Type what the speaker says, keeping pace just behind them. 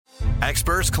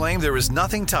Experts claim there is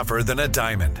nothing tougher than a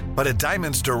diamond. But at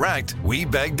Diamonds Direct, we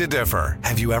beg to differ.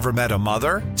 Have you ever met a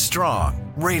mother?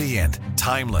 Strong, radiant,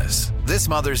 timeless. This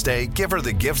Mother's Day, give her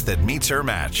the gift that meets her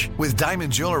match. With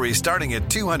diamond jewelry starting at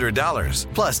 $200.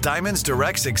 Plus Diamonds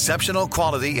Direct's exceptional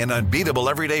quality and unbeatable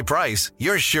everyday price,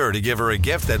 you're sure to give her a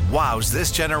gift that wows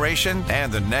this generation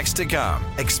and the next to come.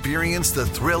 Experience the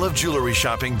thrill of jewelry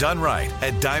shopping done right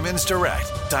at Diamonds Direct.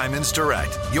 Diamonds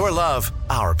Direct. Your love,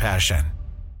 our passion.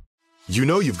 You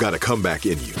know you've got a comeback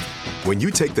in you. When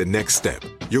you take the next step,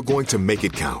 you're going to make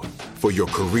it count. For your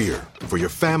career, for your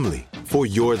family, for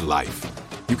your life.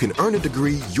 You can earn a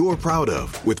degree you're proud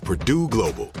of with Purdue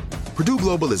Global. Purdue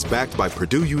Global is backed by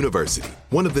Purdue University,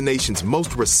 one of the nation's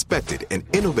most respected and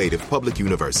innovative public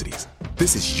universities.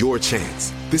 This is your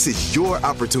chance. This is your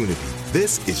opportunity.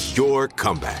 This is your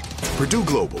comeback. Purdue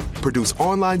Global, Purdue's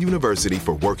online university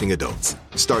for working adults.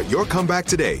 Start your comeback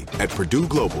today at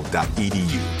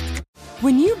purdueglobal.edu.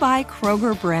 When you buy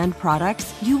Kroger brand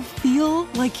products, you feel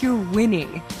like you're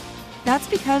winning. That's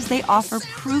because they offer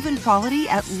proven quality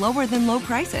at lower than low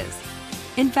prices.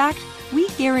 In fact, we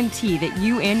guarantee that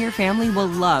you and your family will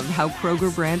love how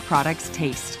Kroger brand products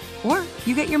taste, or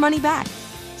you get your money back.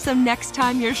 So next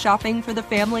time you're shopping for the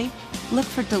family, look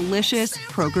for delicious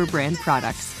Kroger brand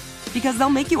products, because they'll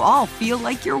make you all feel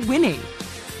like you're winning.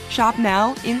 Shop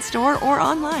now, in-store, or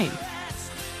online.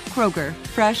 Kroger,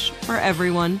 fresh for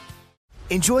everyone.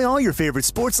 Enjoy all your favorite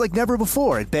sports like never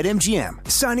before at BetMGM.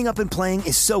 Signing up and playing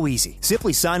is so easy.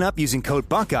 Simply sign up using code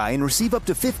Buckeye and receive up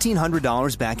to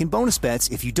 $1,500 back in bonus bets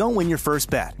if you don't win your first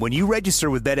bet. When you register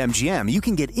with BetMGM, you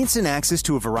can get instant access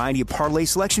to a variety of parlay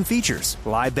selection features,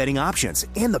 live betting options,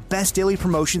 and the best daily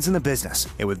promotions in the business.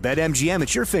 And with BetMGM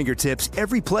at your fingertips,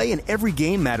 every play and every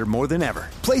game matter more than ever.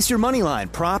 Place your moneyline,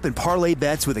 prop, and parlay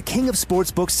bets with the king of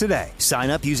sportsbooks today. Sign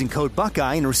up using code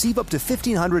Buckeye and receive up to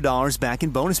 $1,500 back in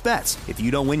bonus bets if you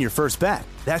don't win your first bet.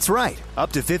 That's right,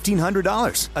 up to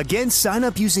 $1,500. Again, sign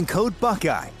up using code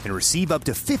Buckeye and receive up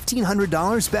to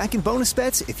 $1,500 back in bonus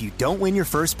bets if you don't win your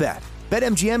first bet.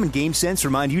 BetMGM and GameSense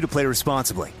remind you to play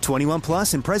responsibly. 21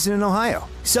 plus and present in Ohio.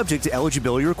 Subject to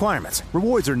eligibility requirements.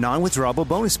 Rewards are non-withdrawable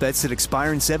bonus bets that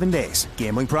expire in 7 days.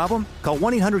 Gambling problem? Call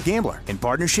 1-800-GAMBLER in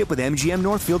partnership with MGM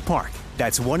Northfield Park.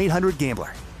 That's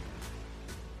 1-800-GAMBLER.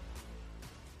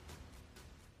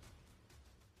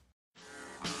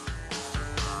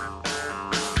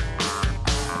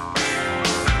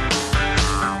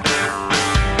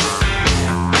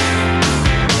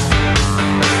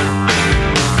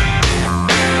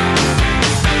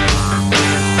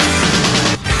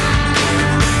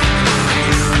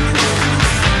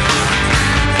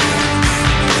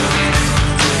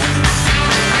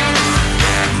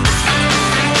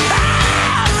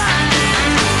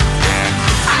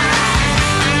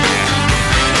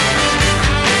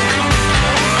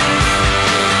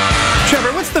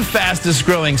 Fastest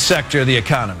growing sector of the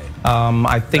economy.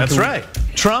 I think that's right.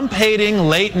 Trump-hating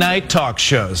late-night talk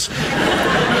shows.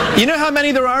 You know how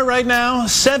many there are right now?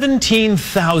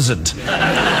 17,000.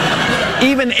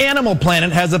 Even Animal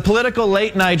Planet has a political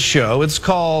late-night show. It's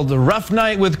called Rough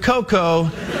Night with Coco.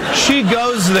 She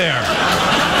goes there.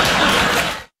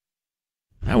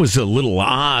 That was a little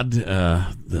odd,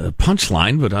 the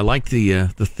punchline, but I like the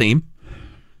theme.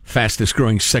 Fastest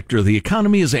growing sector of the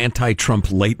economy is anti-Trump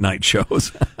late night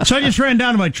shows. So I just ran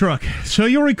down to my truck. So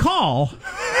you'll recall,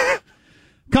 a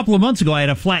couple of months ago, I had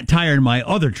a flat tire in my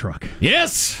other truck.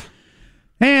 Yes.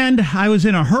 And I was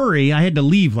in a hurry. I had to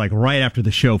leave like right after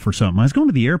the show for something. I was going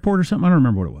to the airport or something. I don't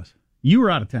remember what it was. You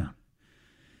were out of town.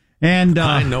 And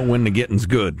I know when the getting's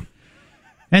good.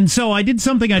 And so I did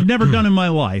something I'd never done in my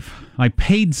life. I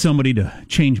paid somebody to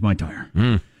change my tire.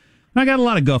 I got a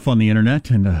lot of guff on the internet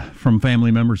and from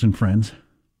family members and friends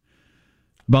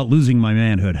about losing my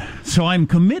manhood. So I'm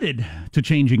committed to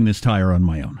changing this tire on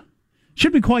my own.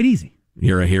 Should be quite easy.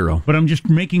 You're a hero. But I'm just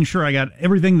making sure I got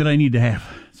everything that I need to have.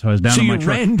 So I was down on my truck.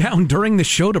 So you ran down during the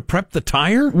show to prep the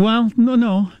tire? Well,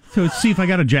 no. So see if I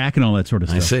got a jack and all that sort of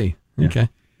stuff. I see. Yeah. Okay.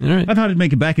 All right. I thought I'd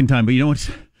make it back in time, but you know what?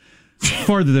 It's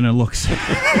farther than it looks.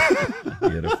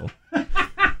 Beautiful.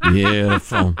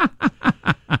 Beautiful.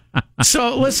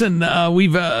 So, listen, we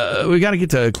got to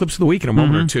get to clips of the week in a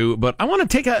moment or two, but I want to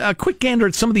take a quick gander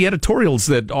at some of the editorials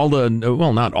that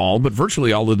not all, but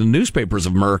virtually all of the newspapers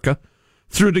of America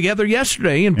threw together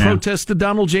yesterday in protest to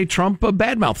Donald J. Trump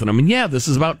bad-mouthing him. And this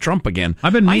is about Trump again.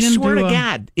 I've been meaning I swear to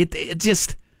God, it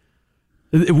just,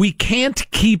 we can't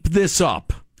keep this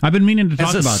up. I've been meaning to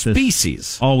talk about species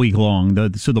this all week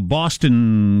long. So the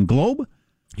Boston Globe?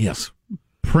 Yes.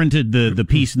 printed the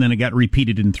piece, and then it got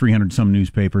repeated in 300-some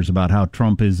newspapers about how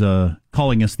Trump is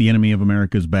calling us the enemy of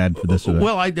America is bad for this or that.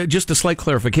 Well, just a slight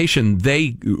clarification.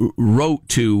 They wrote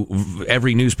to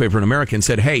every newspaper in America and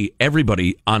said, hey,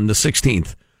 everybody on the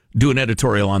 16th, do an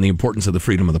editorial on the importance of the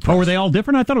freedom of the press. Oh, were they all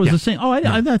different? I thought it was the same. Oh,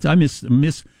 I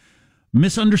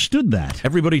misunderstood that.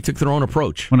 Everybody took their own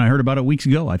approach. When I heard about it weeks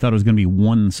ago, I thought it was going to be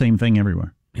one same thing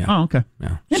everywhere. Yeah. Oh, okay.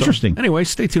 Yeah. Interesting. So, anyway,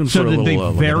 stay tuned for a little... So did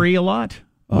they vary a lot?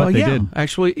 What they did?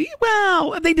 Actually,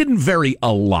 well, they didn't vary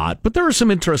a lot, but there were some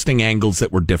interesting angles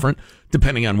that were different,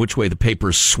 depending on which way the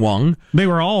papers swung. They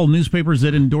were all newspapers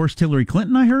that endorsed Hillary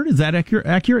Clinton, I heard. Is that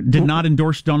accurate? Did not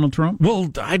endorse Donald Trump?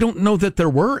 Well, I don't know that there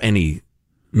were any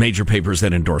major papers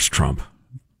that endorsed Trump.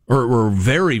 Or were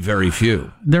very, very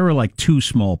few. There were like 2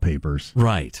 small papers.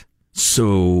 Right.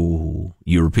 So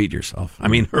you repeat yourself. I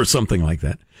mean, or something like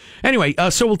that. Anyway,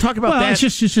 so we'll talk about that.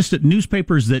 It's just that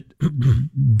newspapers that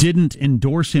didn't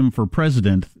endorse him for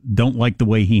president don't like the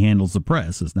way he handles the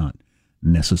press. It's not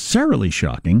necessarily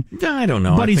shocking. I don't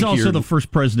know. But he's also the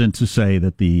first president to say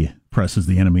that the press is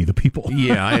the enemy of the people.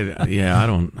 I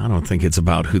don't think it's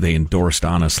about who they endorsed,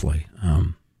 honestly.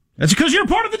 That's because you're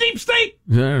part of the deep state.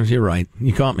 You're right.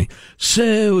 You caught me.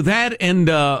 So that and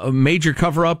a major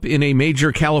cover-up in a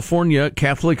major California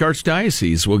Catholic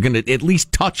archdiocese. We're going to at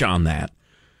least touch on that.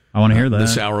 I want to hear that.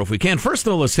 This hour if we can. First,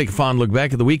 though, let's take a fond look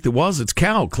back at the week that was. It's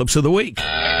Cal, Clips of the Week.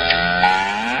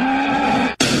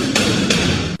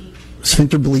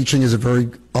 Sphincter bleaching is a very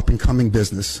up-and-coming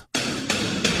business.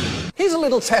 Here's a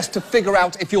little test to figure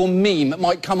out if your meme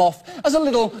might come off as a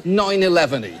little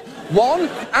 9/11-y. 1,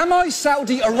 am I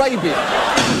Saudi Arabia?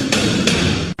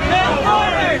 No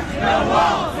borders, no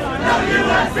walls, no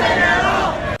USA at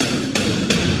all.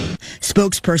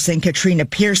 Spokesperson Katrina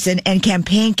Pearson and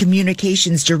Campaign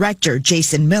Communications Director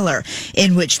Jason Miller,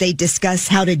 in which they discuss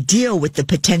how to deal with the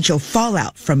potential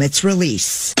fallout from its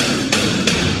release.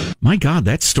 My God,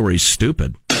 that story's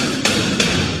stupid.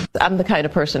 I'm the kind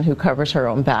of person who covers her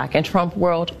own back. In Trump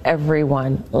world,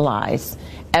 everyone lies.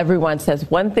 Everyone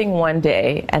says one thing one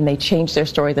day, and they change their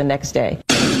story the next day.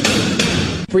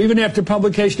 Even after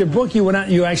publication of the book, you went out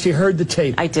and you actually heard the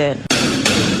tape. I did.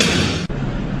 I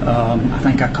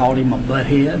think I called him a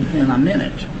butthead, and I meant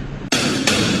it.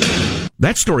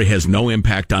 That story has no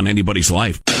impact on anybody's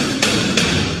life.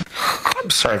 I'm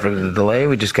sorry for the delay.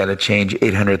 We just got to change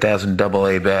 800,000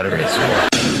 AA batteries.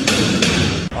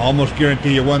 I almost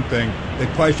guarantee you one thing. They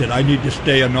probably said, I need to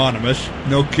stay anonymous.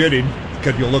 No kidding,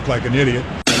 because you'll look like an idiot.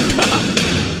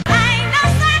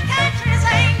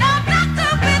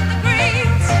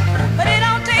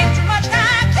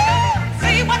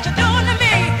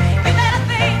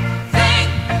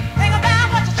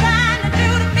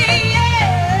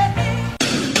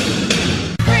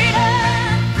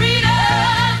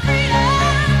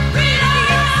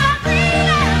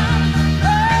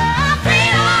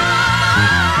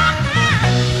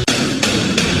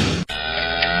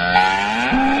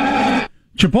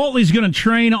 Chipotle's going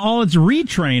to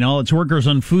retrain all its workers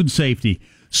on food safety.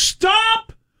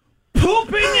 Stop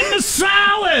pooping in the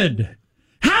salad!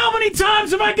 How many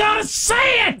times have I got to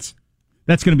say it?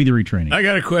 That's going to be the retraining. I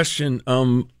got a question.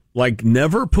 Like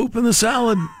never poop in the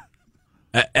salad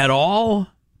at all?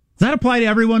 Does that apply to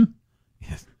everyone?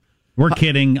 Yes. We're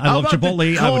kidding. I love about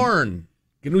Chipotle. The corn.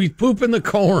 Can we poop in the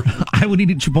corn? I would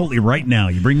eat a Chipotle right now.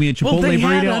 You bring me a Chipotle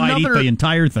burrito, I'd eat the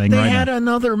entire thing right now. They had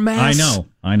another mess.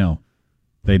 I know.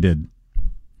 They did.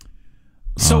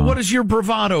 So what does your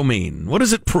bravado mean? What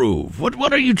does it prove?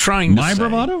 What are you trying to say? My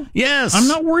bravado? Yes. I'm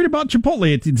not worried about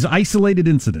Chipotle. It's isolated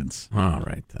incidents. All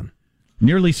right, then.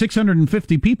 Nearly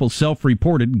 650 people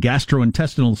self-reported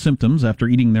gastrointestinal symptoms after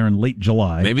eating there in late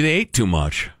July. Maybe they ate too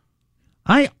much.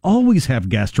 I always have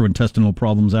gastrointestinal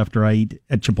problems after I eat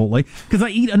at Chipotle because I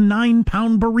eat a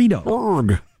 9-pound burrito.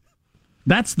 Urgh.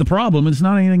 That's the problem. It's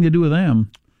not anything to do with them.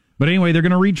 But anyway, they're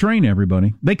going to retrain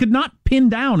everybody. They could not pin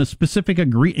down a specific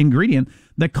ingredient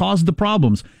that caused the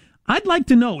problems. I'd like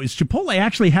to know, is Chipotle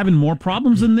actually having more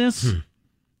problems than this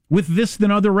with this than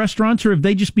other restaurants, or have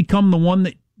they just become the one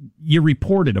that you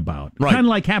reported about? Right. Kind of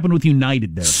like happened with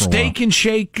United there for a while. Steak and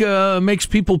Shake makes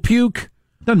people puke.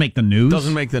 Doesn't make the news.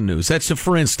 Doesn't make the news. That's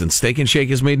for instance, Steak and Shake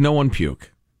has made no one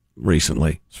puke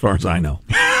recently, as far as I know.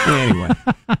 Anyway,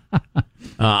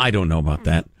 I don't know about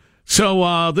that.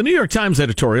 So the New York Times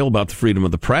editorial about the freedom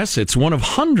of the press, it's one of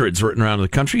hundreds written around the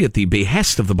country at the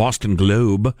behest of the Boston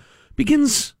Globe,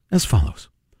 begins as follows.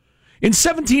 In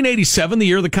 1787, the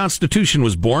year the Constitution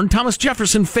was born, Thomas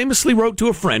Jefferson famously wrote to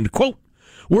a friend, quote,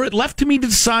 "Were it left to me to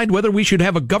decide whether we should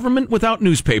have a government without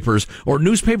newspapers or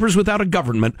newspapers without a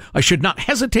government, I should not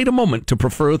hesitate a moment to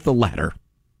prefer the latter."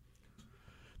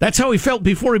 That's how he felt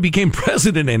before he became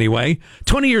president, anyway.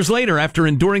 20 years later, after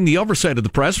enduring the oversight of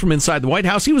the press from inside the White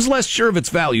House, he was less sure of its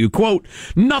value. Quote,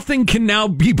 "Nothing can now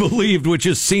be believed which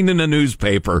is seen in a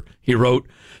newspaper," he wrote.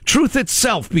 "Truth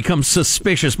itself becomes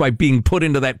suspicious by being put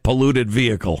into that polluted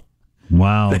vehicle."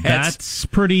 Wow, that's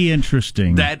pretty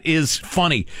interesting. That is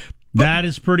funny. That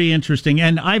is pretty interesting.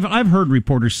 And I've heard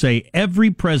reporters say every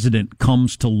president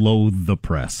comes to loathe the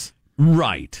press.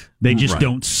 Right. They just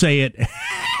don't say it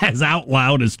as out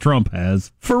loud as Trump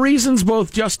has. For reasons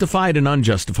both justified and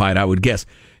unjustified, I would guess.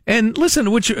 And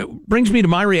listen, which brings me to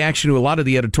my reaction to a lot of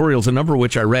the editorials, a number of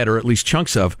which I read, or at least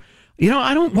chunks of.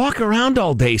 I don't walk around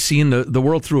all day seeing the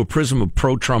world through a prism of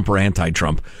pro-Trump or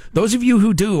anti-Trump. Those of you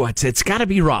who do, it's got to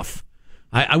be rough.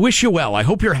 I wish you well. I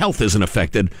hope your health isn't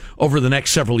affected over the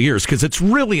next several years, because it's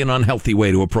really an unhealthy way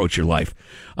to approach your life.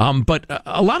 But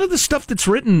a lot of the stuff that's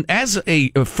written as a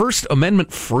First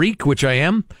Amendment freak, which I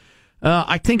am,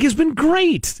 I think has been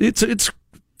great. It's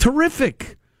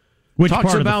terrific. Which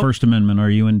part of the First Amendment are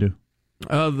you into?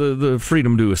 The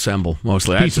freedom to assemble,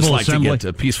 mostly. Peaceful I just like assembly? to get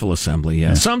to peaceful assembly,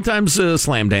 yeah. Sometimes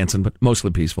slam dancing, but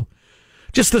mostly peaceful.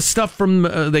 Just the stuff from,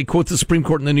 they quote the Supreme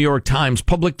Court in the New York Times,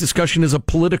 public discussion is a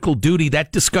political duty.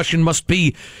 That discussion must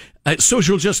be,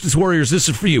 social justice warriors, this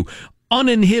is for you,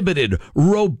 uninhibited,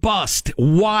 robust,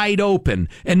 wide open,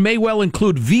 and may well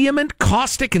include vehement,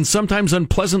 caustic, and sometimes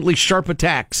unpleasantly sharp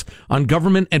attacks on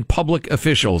government and public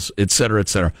officials, et cetera, et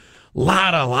cetera.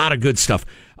 Lot of good stuff.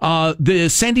 The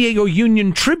San Diego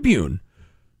Union Tribune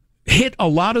hit a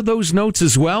lot of those notes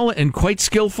as well, and quite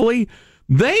skillfully.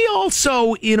 They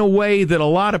also, in a way that a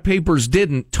lot of papers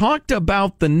didn't, talked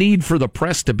about the need for the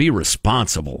press to be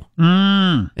responsible.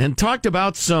 And talked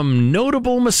about some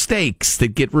notable mistakes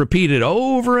that get repeated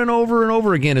over and over and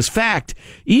over again as fact,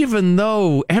 even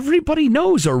though everybody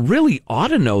knows or really ought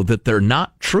to know that they're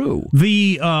not true.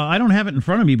 I don't have it in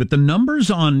front of me, but the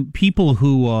numbers on people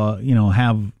who,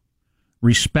 have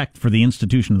respect for the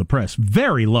institution of the press,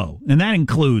 very low. And that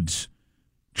includes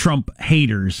Trump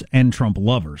haters and Trump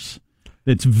lovers.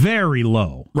 It's very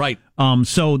low. Right.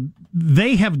 So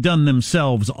they have done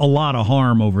themselves a lot of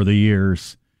harm over the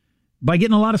years by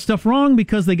getting a lot of stuff wrong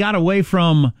because they got away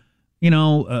from,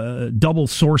 double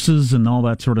sources and all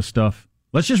that sort of stuff.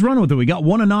 Let's just run with it. We got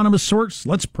one anonymous source.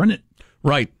 Let's print it.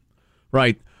 Right.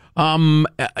 A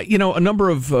number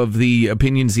of the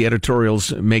opinions, the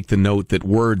editorials make the note that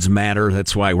words matter.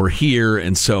 That's why we're here.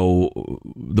 And so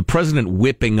the president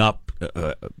whipping up,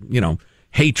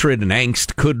 hatred and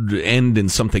angst could end in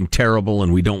something terrible,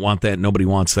 and we don't want that. Nobody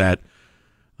wants that.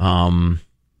 Like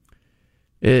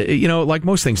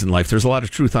most things in life, there's a lot of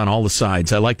truth on all the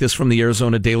sides. I like this from the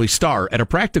Arizona Daily Star. At a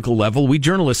practical level, we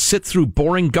journalists sit through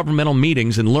boring governmental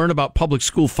meetings and learn about public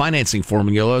school financing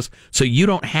formulas so you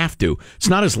don't have to. It's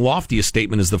not as lofty a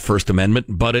statement as the First Amendment,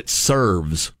 but it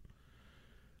serves.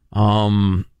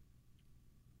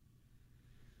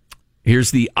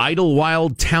 Here's the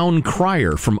Idlewild Town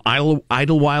Crier from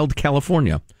Idlewild,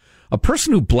 California. A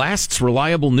person who blasts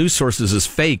reliable news sources as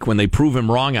fake when they prove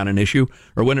him wrong on an issue,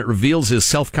 or when it reveals his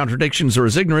self-contradictions or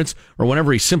his ignorance, or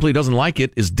whenever he simply doesn't like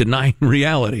it, is denying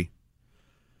reality.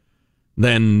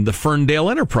 Then the Ferndale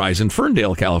Enterprise in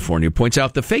Ferndale, California, points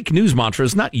out the fake news mantra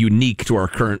is not unique to our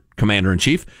current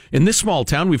commander-in-chief. In this small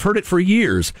town, we've heard it for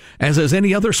years, as has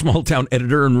any other small-town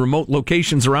editor in remote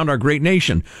locations around our great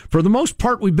nation. For the most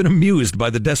part, we've been amused by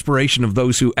the desperation of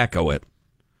those who echo it.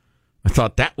 I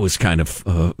thought that was kind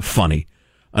of funny.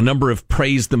 A number have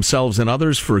praised themselves and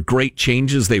others for great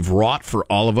changes they've wrought for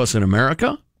all of us in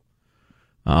America.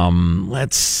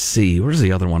 Let's see. Where's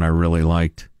the other one I really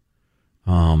liked?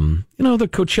 The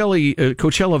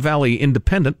Coachella Valley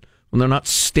Independent, when they're not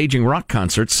staging rock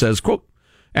concerts, says, quote,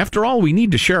 "After all, we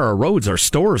need to share our roads, our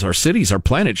stores, our cities, our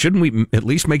planet. Shouldn't we at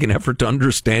least make an effort to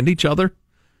understand each other?"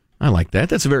 I like that.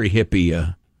 That's a very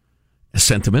hippie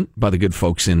sentiment by the good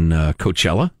folks in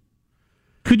Coachella.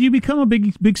 Could you become a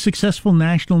big successful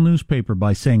national newspaper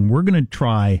by saying we're going to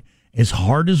try as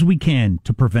hard as we can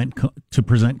to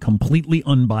present completely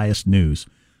unbiased news?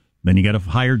 Then you got to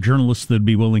hire journalists that'd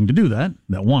be willing to do that,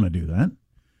 that want to do that.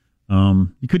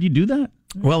 Could you do that?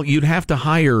 Well, you'd have to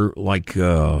hire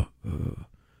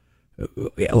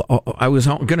I was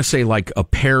going to say like a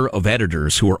pair of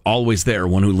editors who are always there,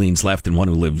 one who leans left and one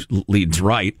who leads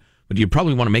right. But you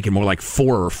probably want to make it more like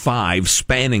 4 or 5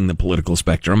 spanning the political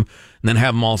spectrum, and then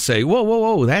have them all say,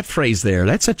 whoa, that phrase there,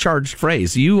 that's a charged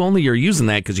phrase. You only are using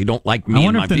that because you don't like me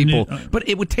and my people. But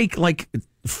it would take like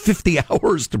 50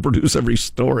 hours to produce every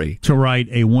story. To write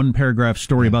a 1-paragraph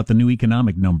story about the new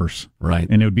economic numbers. Right.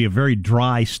 And it would be a very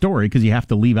dry story because you have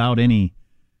to leave out any,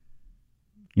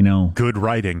 good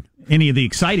writing. Any of the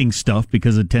exciting stuff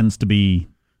because it tends to be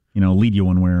lead you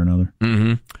one way or another.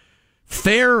 Mm-hmm.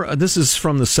 Fair, this is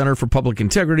from the Center for Public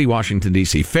Integrity, Washington,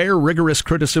 D.C. Fair, rigorous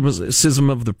criticism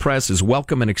of the press is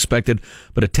welcome and expected,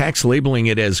 but attacks labeling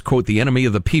it as, quote, the enemy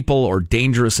of the people or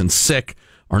dangerous and sick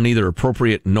are neither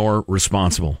appropriate nor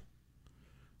responsible.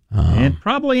 It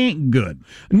probably ain't good.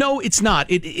 No, it's not.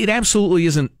 It absolutely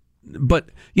isn't. But,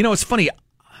 it's funny.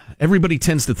 Everybody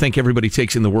tends to think everybody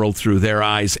takes in the world through their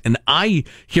eyes. And I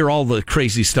hear all the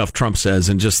crazy stuff Trump says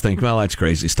and just think, well, that's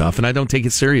crazy stuff. And I don't take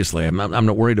it seriously. I'm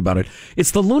not worried about it.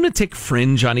 It's the lunatic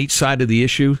fringe on each side of the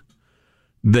issue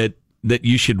that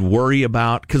you should worry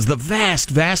about. Because the vast,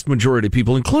 vast majority of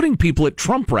people, including people at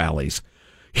Trump rallies,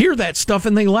 hear that stuff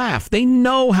and they laugh. They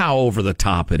know how over the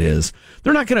top it is.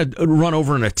 They're not going to run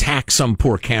over and attack some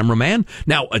poor cameraman.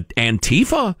 Now,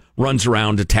 Antifa runs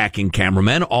around attacking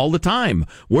cameramen all the time.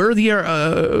 Where are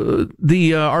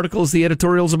the articles, the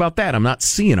editorials about that? I'm not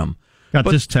seeing them. Got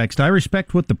this text. I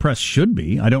respect what the press should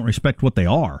be. I don't respect what they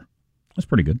are. That's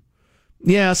pretty good.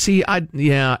 Yeah, see,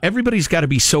 everybody's got to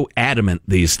be so adamant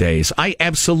these days. I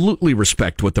absolutely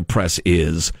respect what the press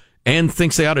is and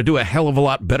thinks they ought to do a hell of a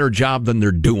lot better job than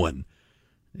they're doing.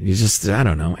 I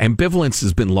don't know. Ambivalence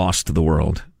has been lost to the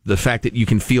world. The fact that you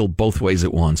can feel both ways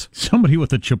at once. Somebody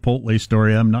with a Chipotle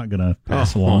story I'm not going to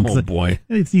pass along. Oh, boy.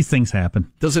 These things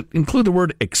happen. Does it include the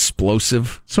word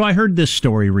explosive? So I heard this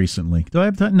story recently. Do I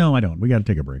have time? No, I don't. We got to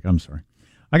take a break. I'm sorry.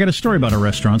 I got a story about a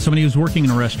restaurant. Somebody who was working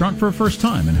in a restaurant for the first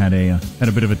time and had a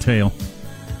bit of a tale.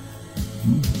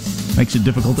 Makes it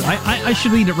difficult. I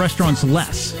should eat at restaurants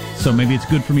less, so maybe it's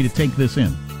good for me to take this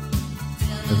in.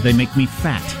 Because they make me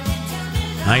fat.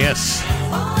 Ah, yes.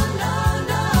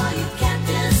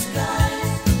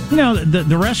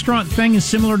 The restaurant thing is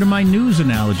similar to my news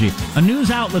analogy. A news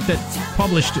outlet that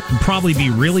published would probably be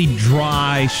really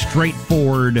dry,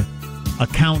 straightforward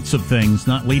accounts of things,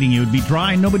 not leading you. It would be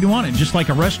dry and nobody wanted. Just like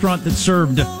a restaurant that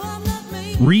served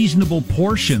reasonable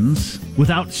portions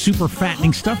without super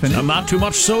fattening stuff in it. Not too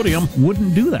much sodium.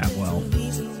 Wouldn't do that well.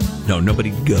 No,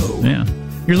 nobody'd go. Yeah.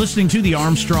 You're listening to the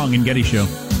Armstrong and Getty Show.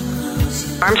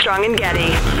 Armstrong and Getty.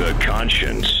 The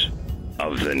conscience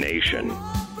of the nation.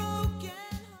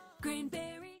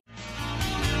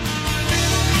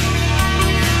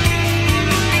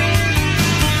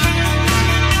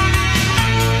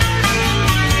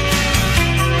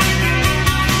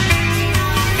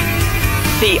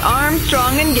 The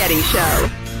Armstrong and Getty Show. I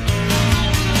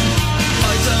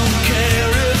don't care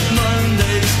if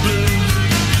Monday's blue,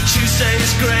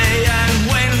 Tuesday's grey and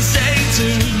Wednesday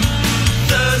too.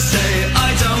 Thursday,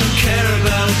 I don't care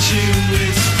about you.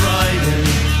 It's Friday,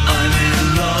 I'm in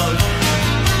love.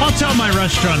 I'll tell my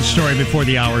restaurant story before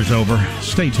the hour's over.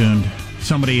 Stay tuned.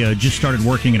 Somebody just started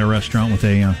working at a restaurant with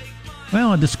a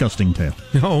disgusting tale.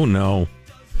 Oh, no.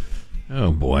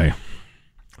 Oh, boy.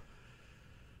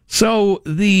 So,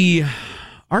 the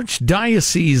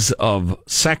Archdiocese of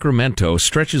Sacramento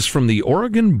stretches from the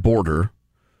Oregon border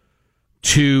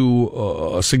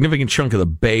to a significant chunk of the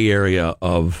Bay Area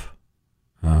of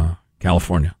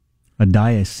California. A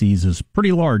diocese is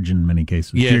pretty large in many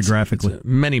cases, geographically. It's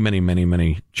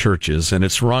many churches, and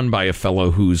it's run by a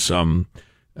fellow who's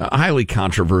highly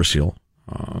controversial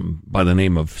by the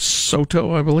name of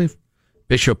Soto, I believe.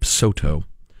 Bishop Soto.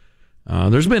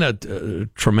 There's been a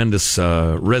tremendous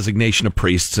resignation of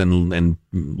priests and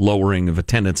lowering of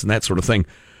attendance and that sort of thing.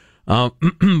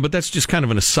 But that's just kind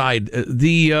of an aside.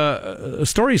 The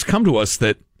story has come to us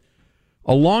that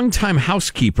a longtime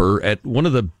housekeeper at one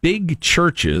of the big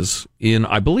churches in,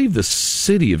 I believe, the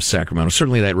city of Sacramento,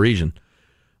 certainly that region,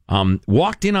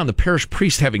 walked in on the parish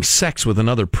priest having sex with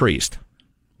another priest.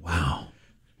 Wow.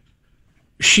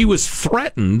 She was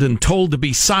threatened and told to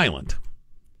be silent.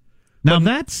 Now,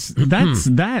 that's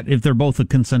that, if they're both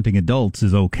consenting adults,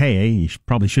 is okay. You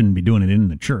probably shouldn't be doing it in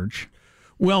the church.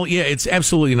 Well, yeah, it's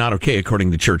absolutely not okay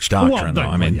according to church doctrine, though.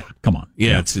 I mean, yeah, come on.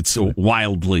 Yeah, it's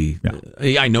wildly.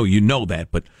 Yeah. I know you know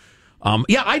that, but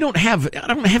I don't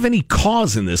have any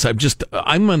cause in this.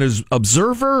 I'm an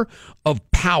observer of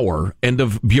power and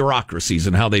of bureaucracies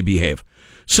and how they behave.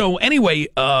 So anyway,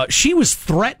 she was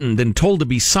threatened and told to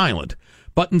be silent.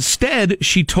 But instead,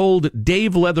 she told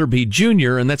Dave Leatherby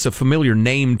Jr., and that's a familiar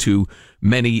name to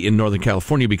many in Northern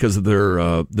California because of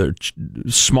their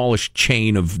smallish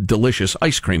chain of delicious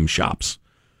ice cream shops,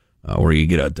 where you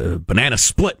get a banana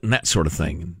split and that sort of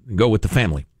thing, and go with the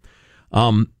family.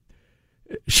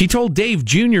 She told Dave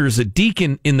Jr. is a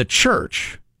deacon in the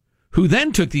church, who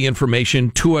then took the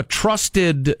information to a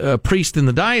trusted priest in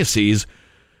the diocese.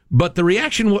 But the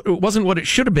reaction wasn't what it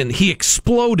should have been. He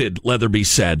exploded, Leatherby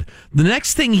said. The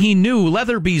next thing he knew,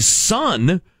 Leatherby's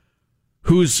son,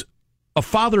 who's a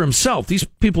father himself, these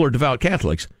people are devout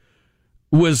Catholics,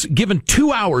 was given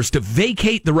 2 hours to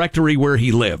vacate the rectory where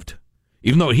he lived,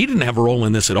 even though he didn't have a role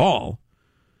in this at all,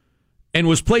 and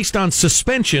was placed on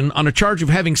suspension on a charge of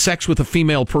having sex with a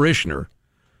female parishioner.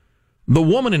 The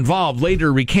woman involved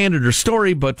later recanted her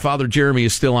story, but Father Jeremy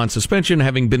is still on suspension,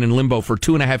 having been in limbo for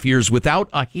 2.5 years without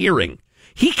a hearing.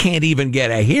 He can't even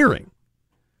get a hearing.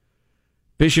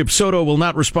 Bishop Soto will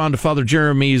not respond to Father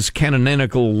Jeremy's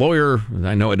canonical lawyer.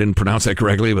 I know I didn't pronounce that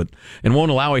correctly, and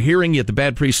won't allow a hearing, yet the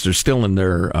bad priests are still in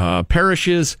their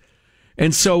parishes.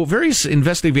 And so various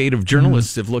investigative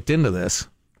journalists have looked into this.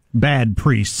 Bad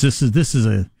priests. This is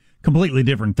a completely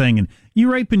different thing. And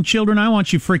you raping children, I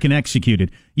want you freaking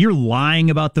executed. You're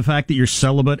lying about the fact that you're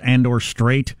celibate and or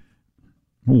straight.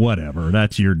 Whatever.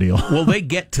 That's your deal. Well, they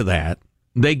get to that.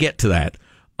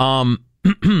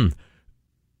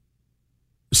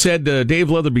 Said Dave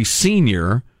Leatherby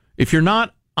Sr., if you're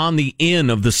not on the in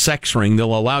of the sex ring,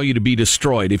 they'll allow you to be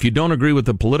destroyed. If you don't agree with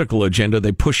the political agenda,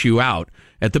 they push you out.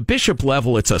 At the bishop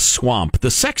level, it's a swamp.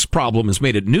 The sex problem has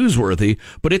made it newsworthy,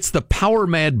 but it's the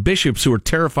power-mad bishops who are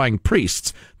terrifying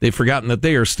priests. They've forgotten that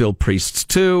they are still priests,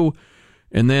 too.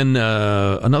 And then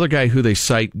another guy who they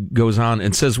cite goes on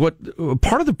and says, what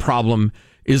part of the problem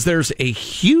is there's a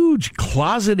huge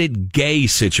closeted gay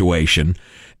situation,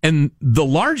 and the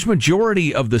large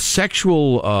majority of the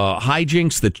sexual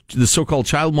hijinks, the so-called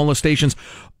child molestations,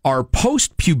 are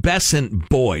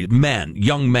post-pubescent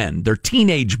young men. They're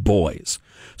teenage boys.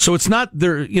 So it's not,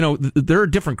 there are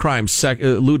different crimes,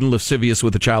 lewd and lascivious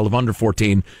with a child of under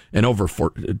 14 and over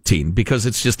 14, because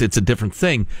it's a different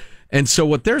thing. And so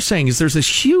what they're saying is there's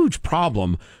this huge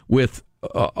problem with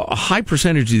a high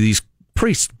percentage of these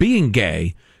priests being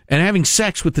gay and having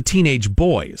sex with the teenage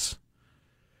boys.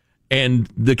 And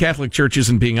the Catholic Church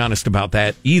isn't being honest about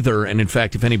that either. And in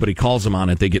fact, if anybody calls them on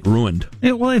it, they get ruined.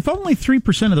 Well, if only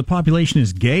 3% of the population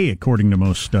is gay, according to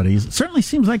most studies, it certainly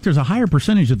seems like there's a higher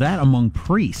percentage of that among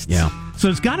priests. Yeah. So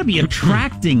it's got to be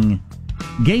attracting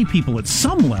gay people at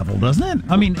some level, doesn't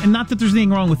it? I mean, and not that there's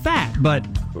anything wrong with that, but...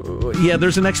 yeah,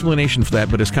 there's an explanation for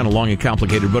that, but it's kind of long and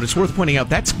complicated. But it's worth pointing out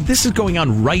this is going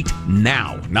on right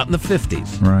now, not in the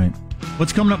 50s. Right.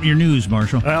 What's coming up in your news,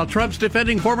 Marshall? Well, Trump's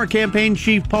defending former campaign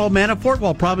chief Paul Manafort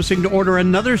while promising to order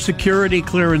another security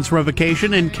clearance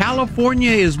revocation, and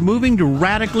California is moving to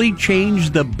radically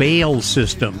change the bail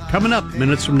system. Coming up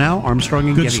minutes from now, Armstrong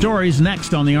and Getty. Good stories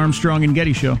next on the Armstrong and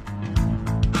Getty Show.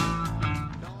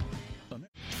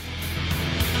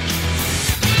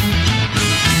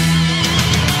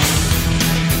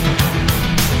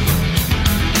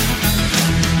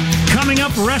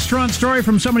 Restaurant story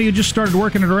from somebody who just started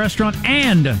working at a restaurant,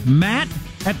 and Matt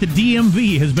at the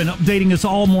DMV has been updating us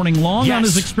all morning long on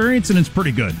his experience, and it's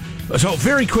pretty good. So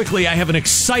very quickly, I have an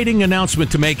exciting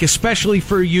announcement to make, especially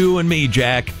for you and me,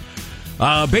 Jack.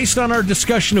 Based on our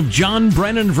discussion of John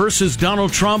Brennan versus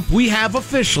Donald Trump, we have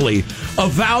officially a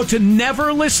vow to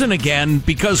never listen again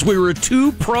because we were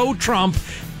too pro-Trump,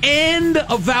 and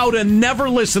a vow to never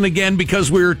listen again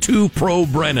because we were too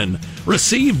pro-Brennan.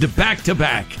 Received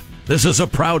back-to-back. This is a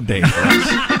proud day for us.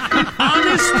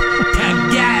 Honest to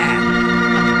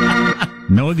God.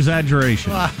 No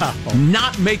exaggeration. Wow.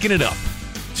 Not making it up.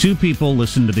 Two people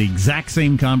listened to the exact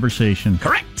same conversation.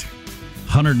 Correct.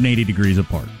 180 degrees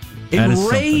apart.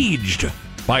 Enraged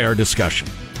by our discussion.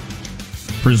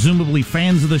 Presumably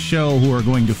fans of the show who are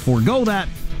going to forego that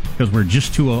because we're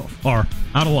just too far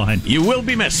out of line. You will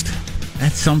be missed.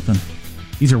 That's something.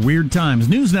 These are weird times.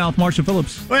 News now with Marshall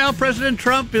Phillips. Well, President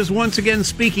Trump is once again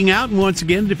speaking out and once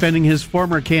again defending his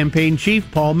former campaign chief,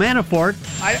 Paul Manafort.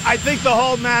 I think the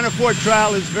whole Manafort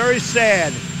trial is very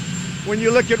sad when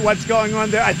you look at what's going on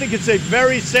there. I think it's a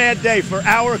very sad day for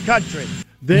our country.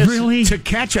 Really? To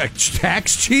catch a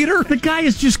tax cheater? The guy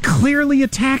is just clearly a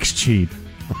tax cheat.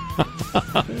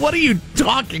 What are you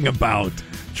talking about?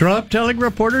 Trump telling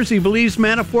reporters he believes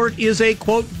Manafort is a,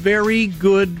 quote, very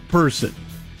good person.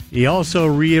 He also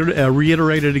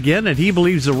reiterated again that he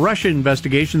believes the Russia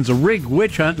investigation's a rigged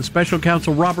witch hunt, and Special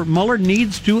Counsel Robert Mueller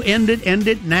needs to end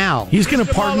it now. He's going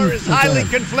to pardon... Mueller is highly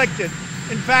conflicted.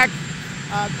 In fact,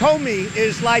 Comey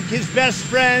is like his best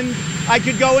friend. I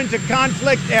could go into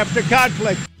conflict after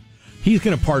conflict. He's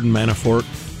going to pardon Manafort,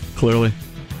 clearly.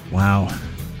 Wow.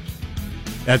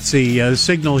 That's the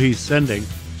signal he's sending.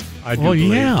 I do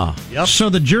believe. Yeah. Yep. So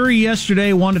the jury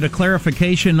yesterday wanted a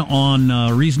clarification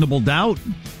on reasonable doubt.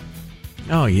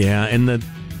 Oh, yeah.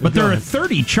 But there are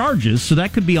 30 charges, so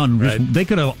that could be on. Right. They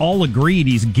could have all agreed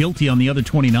he's guilty on the other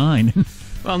 29.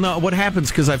 Well, no, what happens,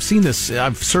 because I've seen this,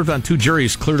 I've served on two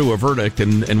juries clear to a verdict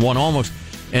and one almost,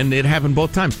 and it happened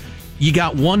both times. you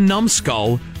got one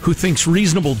numbskull who thinks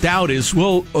reasonable doubt is,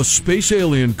 well, a space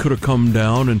alien could have come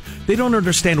down, and they don't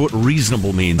understand what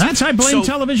reasonable means. That's I blame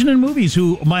television and movies,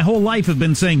 who my whole life have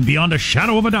been saying beyond a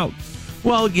shadow of a doubt.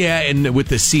 Well, yeah, and with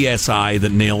the CSI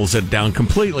that nails it down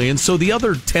completely. And so the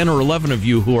other 10 or 11 of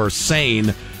you who are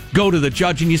sane go to the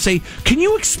judge and you say, can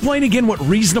you explain again what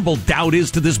reasonable doubt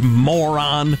is to this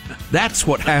moron? That's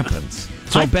what happens.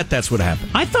 So I bet that's what happened.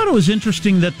 I thought it was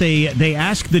interesting that they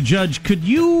asked the judge, could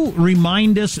you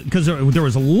remind us, because there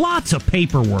was lots of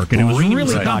paperwork, and it was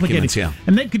really complicated. Yeah.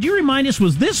 And then, could you remind us,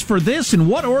 was this for this, in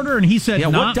what order? And he said,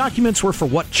 what documents were for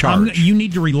what charge? You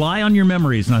need to rely on your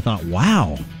memories. And I thought,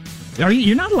 wow. Are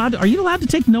you allowed to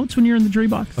take notes when you're in the jury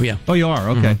box? Oh, yeah. Oh, you are?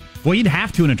 Okay. Mm-hmm. Well, you'd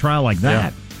have to in a trial like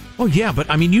that. Yeah. Oh, yeah, but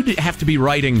I mean, you'd have to be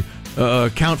writing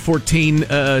Count 14,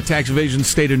 tax evasion,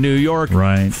 state of New York.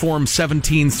 Right. Form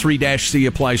 17-3-C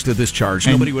applies to this charge.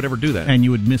 Nobody would ever do that. And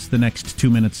you would miss the next 2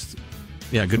 minutes.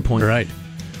 Yeah, good point. Right.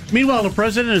 Meanwhile, the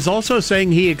president is also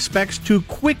saying he expects to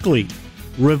quickly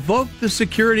revoke the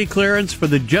security clearance for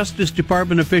the Justice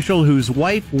Department official whose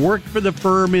wife worked for the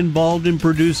firm involved in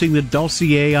producing the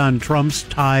dossier on Trump's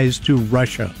ties to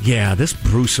Russia. Yeah, this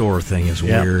Bruce Orr thing is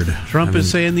weird. Trump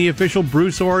is saying the official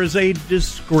Bruce Orr is a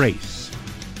disgrace.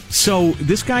 So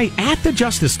this guy at the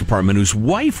Justice Department, whose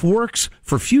wife works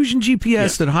for Fusion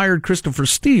GPS that hired Christopher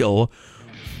Steele,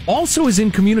 also is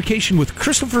in communication with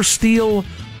Christopher Steele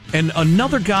and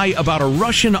another guy about a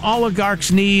Russian oligarch's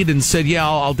need, and said, yeah,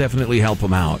 I'll definitely help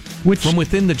him out. From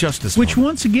within the Justice Department. Which,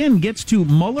 once again, gets to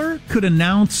Mueller could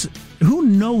announce, who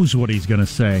knows what he's going to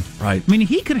say. Right. I mean,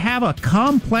 he could have a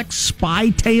complex spy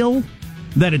tale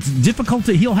that it's difficult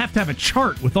to, he'll have to have a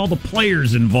chart with all the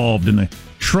players involved in the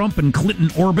Trump and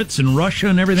Clinton orbits in Russia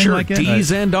and everything like that.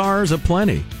 D's and R's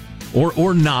aplenty.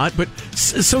 Or not, but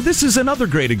so this is another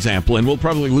great example, and we'll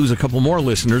probably lose a couple more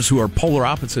listeners who are polar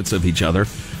opposites of each other.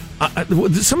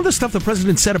 Some of the stuff the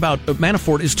president said about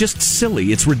Manafort is just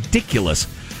silly. It's ridiculous.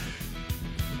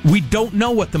 We don't know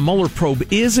what the Mueller probe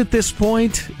is at this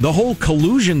point. The whole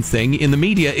collusion thing in the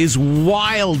media is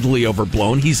wildly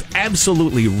overblown. He's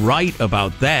absolutely right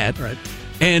about that. Right.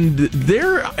 And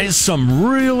there is some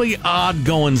really odd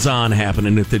goings-on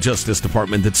happening at the Justice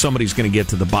Department that somebody's going to get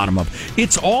to the bottom of.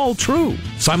 It's all true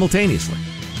simultaneously.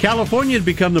 California had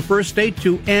become the first state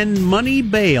to end money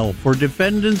bail for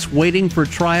defendants waiting for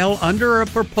trial under a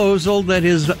proposal that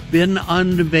has been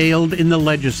unveiled in the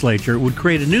legislature. It would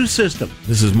create a new system.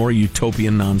 This is more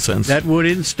utopian nonsense. That would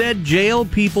instead jail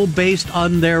people based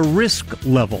on their risk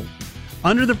level.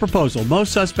 Under the proposal,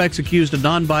 most suspects accused of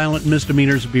nonviolent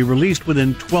misdemeanors would be released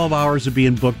within 12 hours of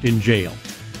being booked in jail.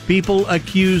 People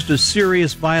accused of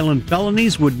serious violent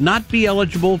felonies would not be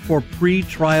eligible for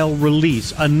pre-trial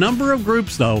release. A number of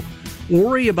groups, though,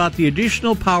 worry about the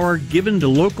additional power given to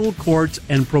local courts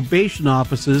and probation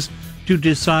offices to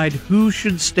decide who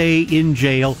should stay in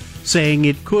jail, saying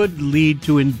it could lead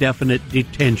to indefinite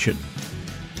detention.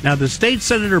 Now, the state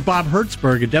senator Bob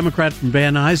Hertzberg, a Democrat from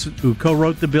Van Nuys, who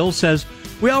co-wrote the bill, says,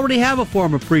 we already have a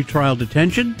form of pretrial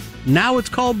detention. Now it's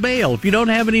called bail. If you don't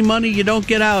have any money, you don't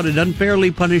get out. It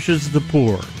unfairly punishes the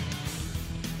poor.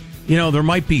 You know, there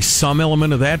might be some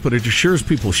element of that, but it assures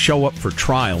people show up for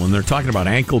trial, and they're talking about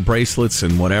ankle bracelets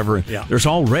and whatever. Yeah. There's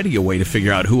already a way to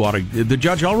figure out who ought to... The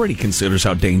judge already considers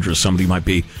how dangerous somebody might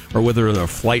be, or whether they're a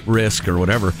flight risk or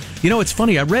whatever. You know, it's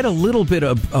funny. I read a little bit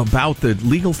about the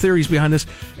legal theories behind this,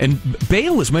 and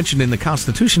bail is mentioned in the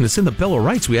Constitution. It's in the Bill of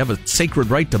Rights. We have a sacred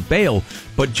right to bail,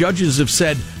 but judges have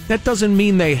said that doesn't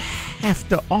mean they have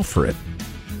to offer it.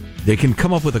 They can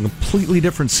come up with a completely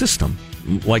different system,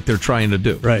 like they're trying to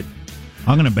do. Right.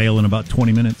 I'm going to bail in about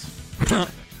 20 minutes.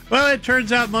 Well, it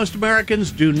turns out most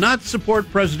Americans do not support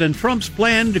President Trump's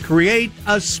plan to create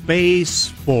a space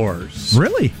force.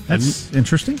 Really? That's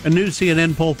interesting. A new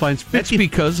CNN poll finds 50... That's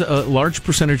because a large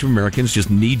percentage of Americans just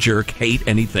knee-jerk hate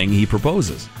anything he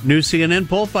proposes. New CNN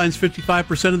poll finds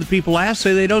 55% of the people asked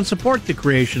say they don't support the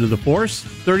creation of the force.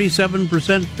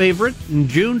 37% favor it. In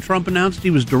June, Trump announced he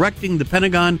was directing the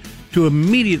Pentagon to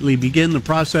immediately begin the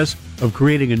process of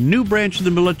creating a new branch of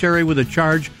the military with a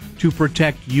charge to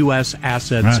protect U.S.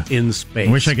 assets in space.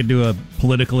 I wish I could do a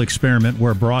political experiment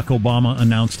where Barack Obama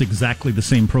announced exactly the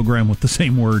same program with the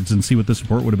same words and see what the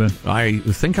support would have been. I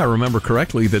think I remember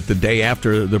correctly that the day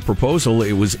after the proposal,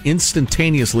 it was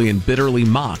instantaneously and bitterly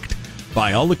mocked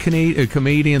by all the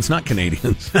comedians, not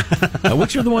Canadians.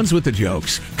 Which are the ones with the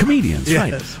jokes? Comedians,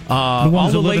 yes. Right. The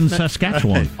ones that live in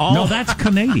Saskatchewan. No, that's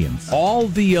Canadians. All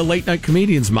the late-night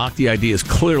comedians mock the idea as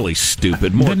clearly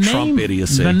stupid, more Trump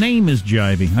idiocy. The name is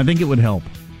jivey. I think it would help.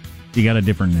 You got a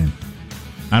different name.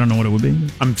 I don't know what it would be.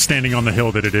 I'm standing on the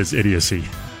hill that it is idiocy.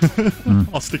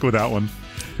 I'll stick with that one.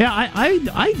 Yeah,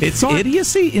 it's thought...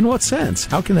 idiocy? In what sense?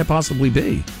 How can that possibly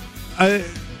be?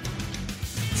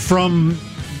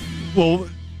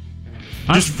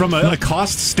 Just from a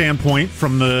cost standpoint,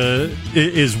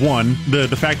 is one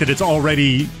the fact that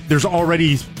there's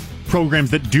already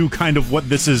programs that do kind of what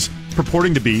this is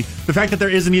purporting to be. The fact that there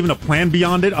isn't even a plan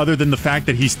beyond it, other than the fact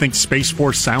that he thinks Space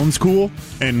Force sounds cool,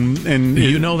 and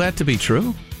you know that to be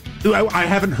true. I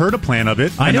haven't heard a plan of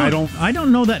it. I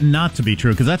don't know that not to be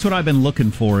true, because that's what I've been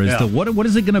looking for is what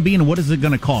is it going to be and what is it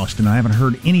going to cost, and I haven't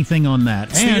heard anything on that.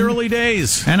 It's the early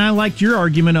days. And I liked your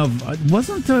argument of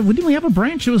didn't we have a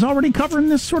branch that was already covering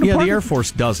this sort of part? The Air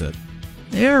Force does it.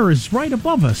 Air is right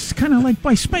above us, kind of like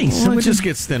by space. Well, it just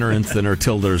gets thinner and thinner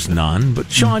till there's none. But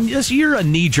Sean, yes, you're a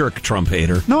knee-jerk Trump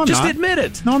hater. No, I'm just not. Admit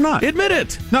it. No, I'm not. Admit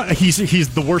it. No, he's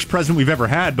the worst president we've ever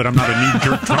had, but I'm not a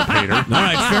knee-jerk Trump hater. All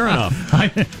right, fair enough. I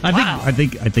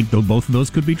think both of those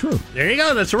could be true. There you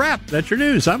go. That's a wrap. That's your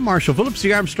news. I'm Marshall Phillips,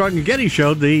 the Armstrong and Getty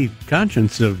Show, the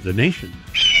conscience of the nation.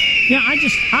 Yeah,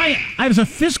 I as a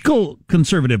fiscal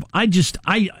conservative,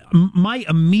 my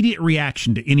immediate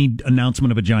reaction to any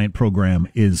announcement of a giant program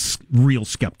is real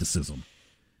skepticism.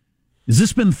 Has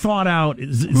this been thought out?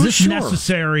 Is this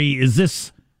necessary? Is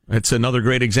this... It's another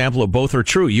great example of both are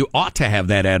true. You ought to have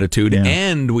that attitude,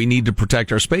 and we need to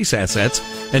protect our space assets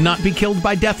and not be killed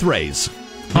by death rays.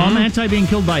 I'm anti being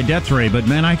killed by a death ray, but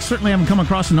man, I certainly haven't come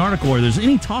across an article where there's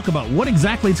any talk about what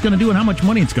exactly it's going to do and how much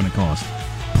money it's going to cost.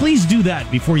 Please do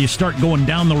that before you start going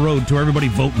down the road to everybody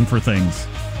voting for things.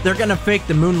 They're going to fake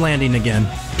the moon landing again.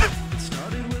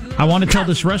 I want to tell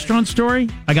this restaurant story.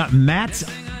 I got Matt's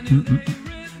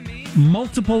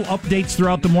multiple updates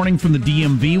throughout the morning from the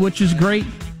DMV, which is great.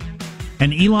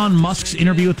 And Elon Musk's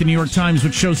interview with the New York Times,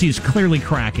 which shows he is clearly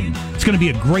cracking. It's going to be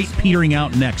a great petering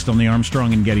out next on the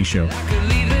Armstrong and Getty Show.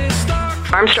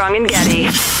 Armstrong and Getty.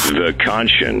 The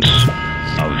conscience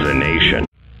of the nation.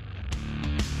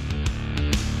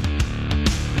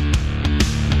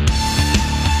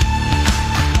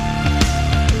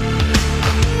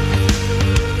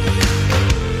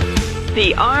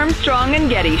 The Armstrong and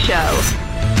Getty Show.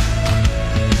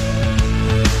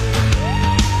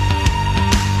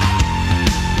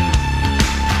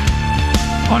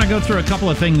 I want to go through a couple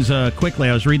of things quickly.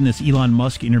 I was reading this Elon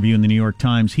Musk interview in the New York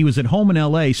Times. He was at home in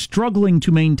L.A. struggling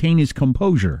to maintain his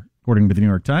composure, according to the New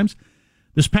York Times.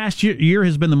 This past year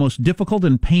has been the most difficult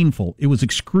and painful. It was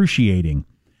excruciating.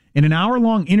 In an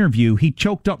hour-long interview, he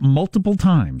choked up multiple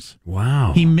times.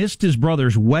 Wow. He missed his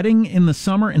brother's wedding in the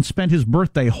summer and spent his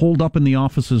birthday holed up in the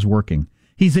offices working.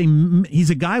 He's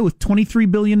a guy with $23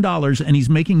 billion, and he's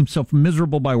making himself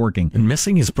miserable by working. And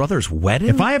missing his brother's wedding?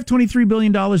 If I have $23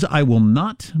 billion, I will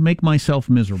not make myself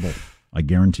miserable. I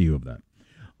guarantee you of that.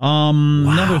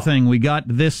 Another thing, we got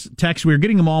this text. We were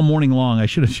getting them all morning long. I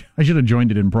should have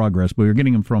joined it in progress, but we were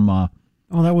getting them from...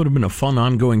 that would have been a fun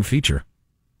ongoing feature.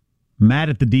 Matt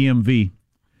at the DMV.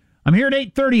 I'm here at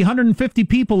 8:30, 150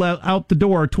 people out the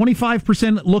door.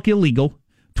 25% look illegal.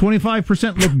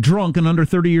 25% look drunk and under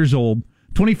 30 years old.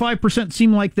 25%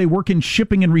 seem like they work in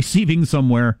shipping and receiving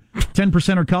somewhere.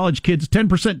 10% are college kids.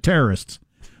 10% terrorists.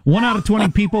 1 out of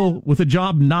 20 people with a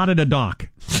job not at a dock.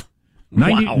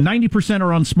 90%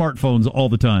 are on smartphones all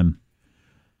the time.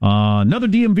 Another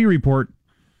DMV report.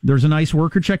 There's an ICE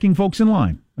worker checking folks in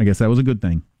line. I guess that was a good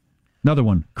thing. Another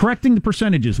one. Correcting the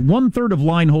percentages. 1/3 of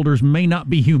line holders may not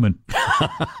be human.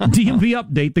 DMV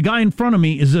update. The guy in front of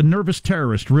me is a nervous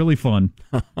terrorist. Really fun.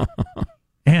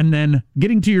 And then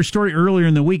getting to your story earlier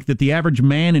in the week that the average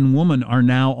man and woman are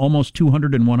now almost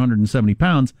 200 and 170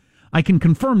 pounds. I can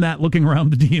confirm that looking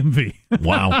around the DMV.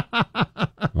 Wow.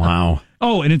 Wow.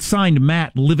 Oh, and it's signed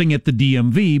Matt living at the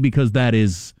DMV because that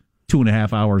is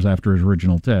 2.5 hours after his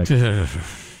original text.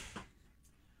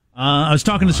 I was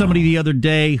talking to somebody the other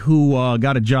day who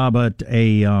got a job at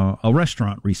a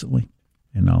restaurant recently.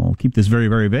 And I'll keep this very,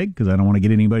 very vague because I don't want to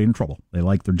get anybody in trouble. They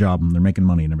like their job and they're making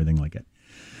money and everything like that.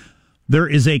 There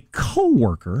is a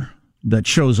coworker that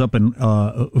shows up and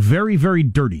very, very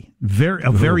dirty,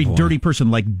 very dirty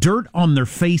person, like dirt on their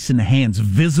face and hands,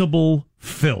 visible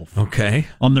filth. Okay.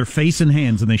 On their face and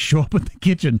hands, and they show up at the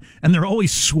kitchen, and they're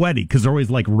always sweaty because they're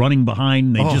always like running behind.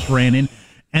 And they just ran in,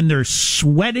 and they're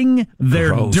sweating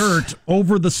their dirt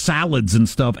over the salads and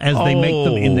stuff as they make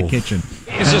them in the kitchen.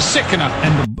 It's a sickener.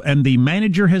 And the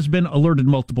manager has been alerted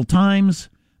multiple times.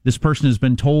 This person has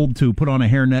been told to put on a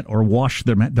hairnet or wash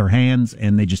their hands,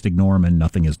 and they just ignore them, and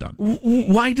nothing is done.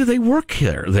 Why do they work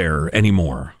there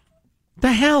anymore?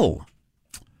 The hell?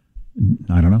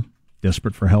 I don't know.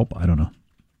 Desperate for help? I don't know.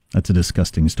 That's a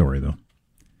disgusting story, though.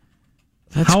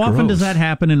 How often does that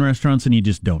happen in restaurants, and you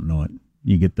just don't know it?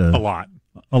 You get a lot.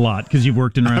 a lot because you've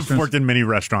worked in restaurants? I've worked in many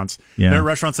restaurants. Yeah. There are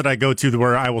restaurants that I go to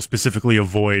where I will specifically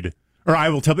avoid, or I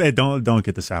will tell, hey, don't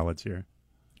get the salads here.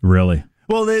 Really?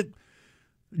 Well,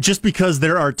 just because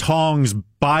there are tongs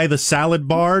by the salad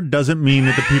bar doesn't mean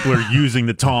that the people are using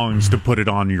the tongs to put it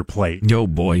on your plate. Oh,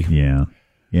 boy. Yeah.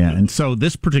 Yeah, and so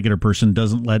this particular person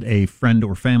doesn't let a friend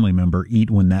or family member eat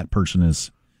when that person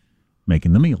is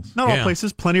making the meals. Not all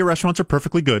places. Plenty of restaurants are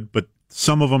perfectly good, but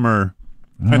some of them are,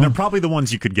 and they're probably the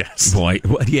ones you could guess. Boy,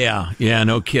 yeah,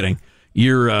 no kidding.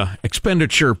 Your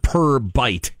expenditure per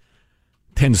bite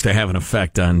tends to have an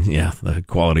effect on, the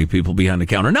quality of people behind the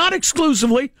counter. Not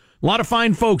exclusively. A lot of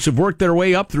fine folks have worked their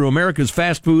way up through America's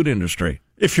fast food industry.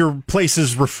 If your place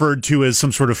is referred to as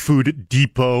some sort of food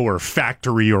depot or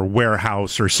factory or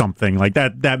warehouse or something like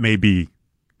that, that may be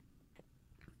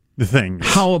the thing.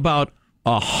 How about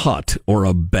a hut or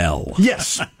a bell?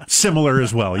 Yes, similar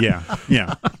as well. Yeah.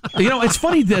 It's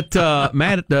funny that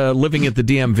Matt, living at the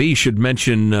DMV, should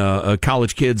mention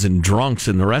college kids and drunks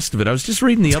and the rest of it. I was just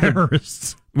reading the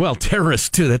terrorists. Well, terrorists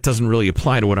too. That doesn't really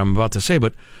apply to what I'm about to say,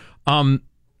 but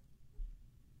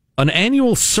an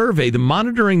annual survey, the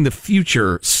Monitoring the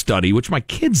Future study, which my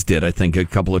kids did, I think, a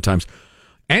couple of times.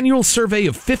 Annual survey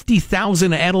of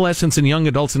 50,000 adolescents and young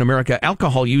adults in America.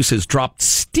 Alcohol use has dropped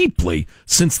steeply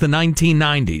since the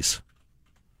 1990s. Is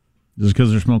it because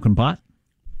they're smoking pot?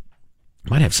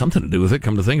 Might have something to do with it,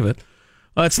 come to think of it.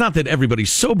 It's not that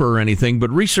everybody's sober or anything, but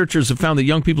researchers have found that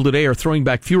young people today are throwing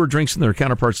back fewer drinks than their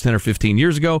counterparts 10 or 15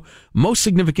 years ago. Most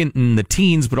significant in the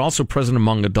teens, but also present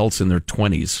among adults in their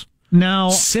 20s. Now,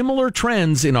 similar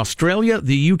trends in Australia,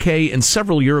 the UK, and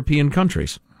several European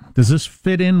countries. Does this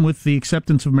fit in with the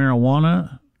acceptance of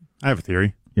marijuana? I have a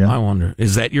theory. Yeah. I wonder,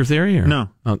 is that your theory? Or? No.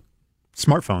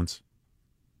 Smartphones.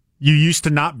 You used to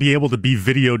not be able to be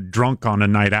videoed drunk on a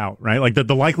night out, right? Like the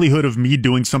likelihood of me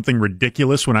doing something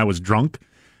ridiculous when I was drunk,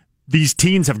 these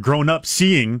teens have grown up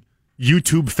seeing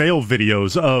YouTube fail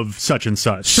videos of such and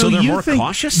such. So they're more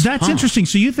cautious? That's interesting.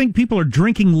 So you think people are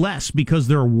drinking less because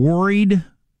they're worried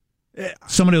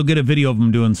somebody will get a video of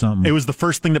them doing something? It was the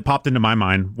first thing that popped into my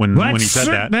mind when he said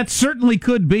that. That certainly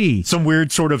could be. Some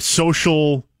weird sort of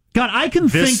social... God, I can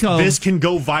think of... This can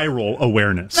go viral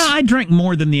awareness. No, I drank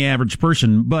more than the average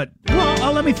person, but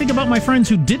let me think about my friends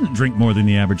who didn't drink more than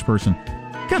the average person.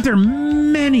 God, there are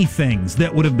many things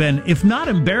that would have been, if not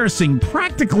embarrassing,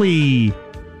 practically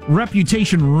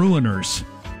reputation ruiners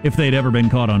if they'd ever been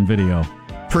caught on video.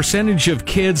 Percentage of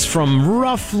kids from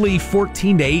roughly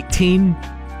 14 to 18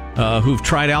 who've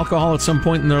tried alcohol at some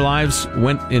point in their lives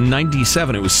went in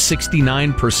 97. It was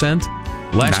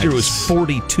 69%. Last year it was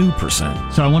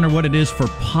 42%. So I wonder what it is for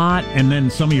pot and then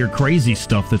some of your crazy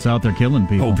stuff that's out there killing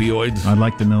people. Opioids. I'd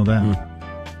like to know that.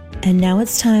 And now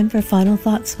it's time for final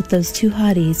thoughts with those two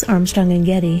hotties, Armstrong and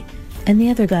Getty, and the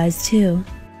other guys too.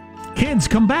 Kids,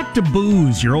 come back to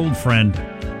booze, your old friend.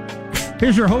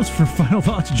 Here's your host for Final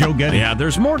Thoughts, Joe Getty. Yeah,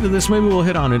 there's more to this. Maybe we'll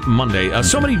hit on it Monday.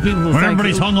 So many people... When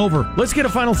everybody's hungover. Let's get a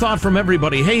final thought from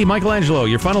everybody. Hey, Michelangelo,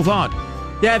 your final thought.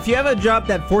 Yeah, if you have a job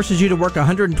that forces you to work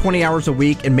 120 hours a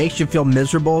week and makes you feel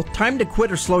miserable, time to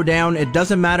quit or slow down. It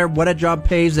doesn't matter what a job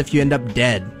pays if you end up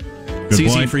dead. It's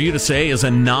easy for you to say as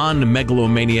a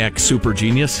non-megalomaniac super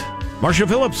genius. Marshall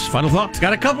Phillips, final thought.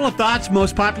 Got a couple of thoughts.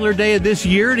 Most popular day of this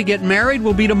year to get married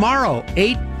will be tomorrow,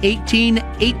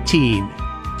 8/18/18.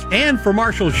 And for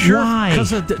Marshall Sure... Why?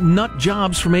 Because of nut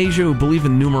jobs from Asia who believe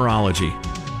in numerology.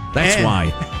 That's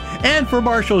why. And for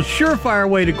Marshall's surefire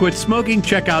way to quit smoking,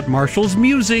 check out Marshall's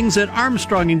musings at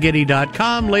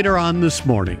ArmstrongandGetty.com later on this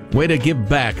morning. Way to give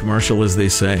back, Marshall, as they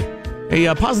say.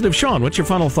 Hey, Positive Sean, what's your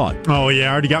final thought? Oh, yeah,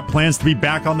 I already got plans to be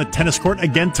back on the tennis court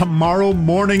again tomorrow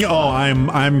morning. Oh,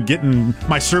 I'm getting...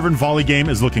 My serve and volley game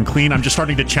is looking clean. I'm just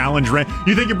starting to challenge Ray.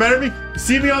 You think you're better than me?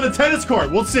 See me on the tennis court.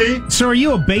 We'll see. So are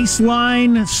you a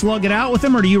baseline, slug it out with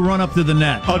him, or do you run up to the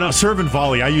net? Oh, no, serve and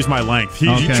volley. I use my length.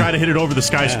 You try to hit it over the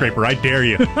skyscraper. I dare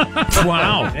you.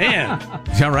 Wow. Man.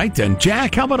 All right, then.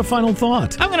 Jack, how about a final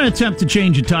thought? I'm going to attempt to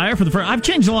change a tire for the first... I've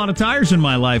changed a lot of tires in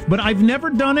my life, but I've never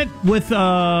done it with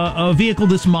a vehicle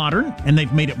this modern, and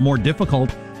they've made it more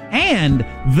difficult. And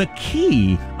the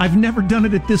key, I've never done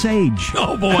it at this age.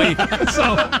 Oh, boy.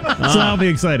 so that'll be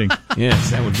exciting. Yes,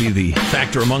 that would be the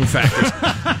factor among factors.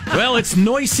 Well, it's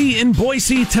noisy in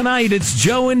Boise tonight. It's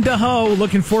Joe in DeHo.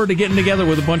 Looking forward to getting together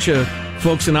with a bunch of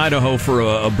folks in Idaho for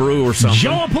a brew or something.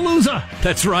 Joe-a-palooza.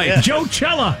 That's right. Yeah.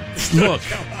 Joe-chella. Look,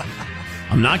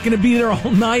 I'm not going to be there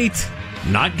all night.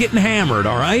 Not getting hammered,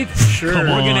 all right? Sure.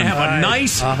 We're going to have a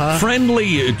nice,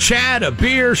 friendly chat, a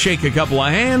beer, shake a couple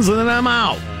of hands, and then I'm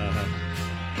out.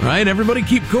 All right, everybody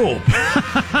keep cool.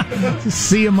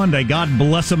 See you Monday. God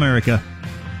bless America.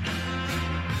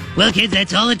 Well, kids,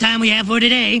 that's all the time we have for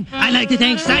today. I'd like to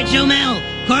thank Sideshow Mel,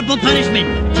 Corporal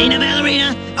Punishment, Tina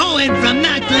Ballerina, and from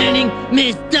Knots Landing,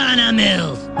 Miss Donna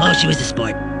Mills. Oh, she was a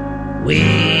sport.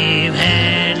 We've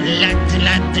had lots and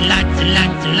lots and lots and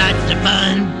lots and lots of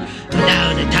fun.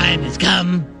 Now the time has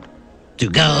come to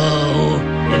go.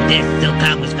 If this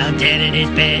silkcon was found dead in his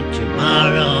bed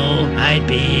tomorrow, I'd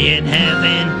be in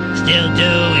heaven still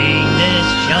doing this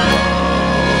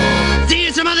show. See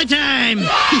you some other time.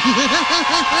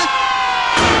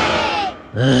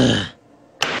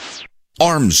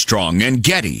 Armstrong and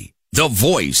Getty, the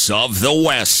voice of the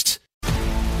West.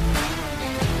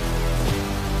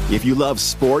 If you love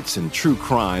sports and true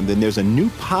crime, then there's a new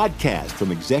podcast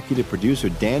from executive producer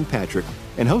Dan Patrick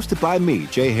and hosted by me,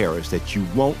 Jay Harris, that you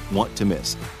won't want to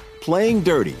miss. Playing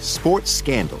Dirty: Sports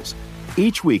Scandals.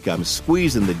 Each week, I'm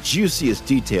squeezing the juiciest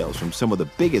details from some of the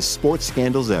biggest sports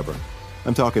scandals ever.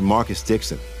 I'm talking Marcus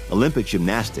Dixon, Olympic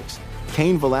gymnastics,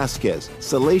 Cain Velasquez,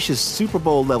 salacious Super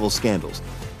Bowl-level scandals.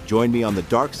 Join me on the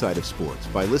dark side of sports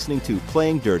by listening to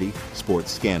Playing Dirty: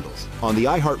 Sports Scandals on the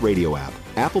iHeartRadio app,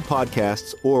 Apple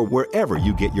Podcasts, or wherever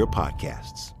you get your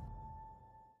podcasts.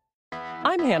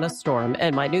 I'm Hannah Storm,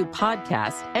 and my new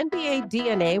podcast, NBA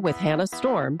DNA with Hannah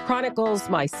Storm, chronicles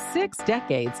my 6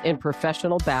 decades in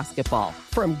professional basketball.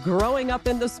 From growing up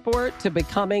in the sport to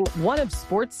becoming one of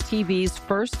sports TV's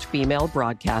first female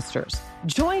broadcasters.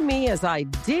 Join me as I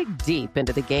dig deep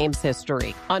into the game's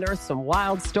history, unearth some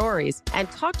wild stories, and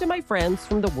talk to my friends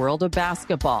from the world of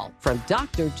basketball, from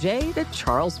Dr. J to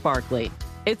Charles Barkley.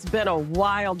 It's been a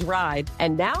wild ride,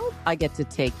 and now I get to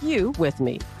take you with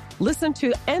me. Listen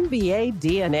to NBA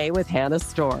DNA with Hannah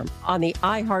Storm on the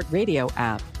iHeartRadio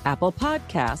app, Apple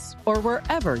Podcasts, or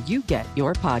wherever you get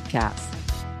your podcasts.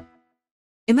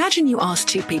 Imagine you ask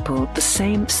 2 people the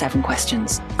same 7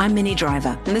 questions. I'm Minnie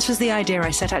Driver, and this was the idea I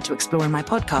set out to explore in my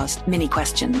podcast, Mini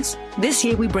Questions. This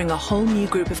year, we bring a whole new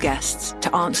group of guests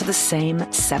to answer the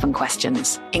same 7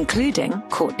 questions, including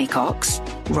Courtney Cox,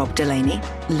 Rob Delaney,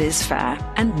 Liz Phair,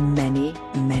 and many,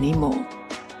 many more.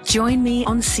 Join me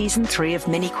on Season 3 of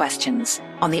Mini Questions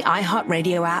on the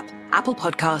iHeartRadio app, Apple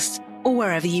Podcasts, or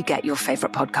wherever you get your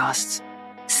favorite podcasts.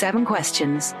 7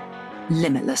 questions,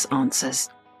 limitless answers.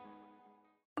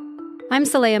 I'm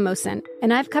Saleha Mohsin,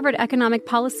 and I've covered economic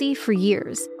policy for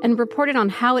years and reported on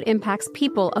how it impacts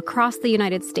people across the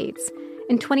United States.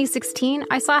 In 2016,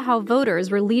 I saw how voters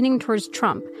were leaning towards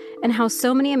Trump and how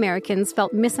so many Americans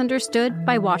felt misunderstood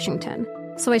by Washington.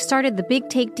 So I started The Big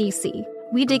Take DC.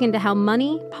 We dig into how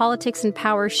money, politics, and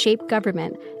power shape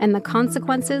government and the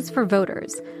consequences for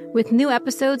voters. With new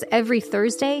episodes every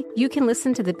Thursday, you can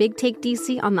listen to The Big Take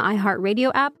DC on the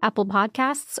iHeartRadio app, Apple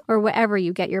Podcasts, or wherever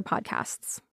you get your podcasts.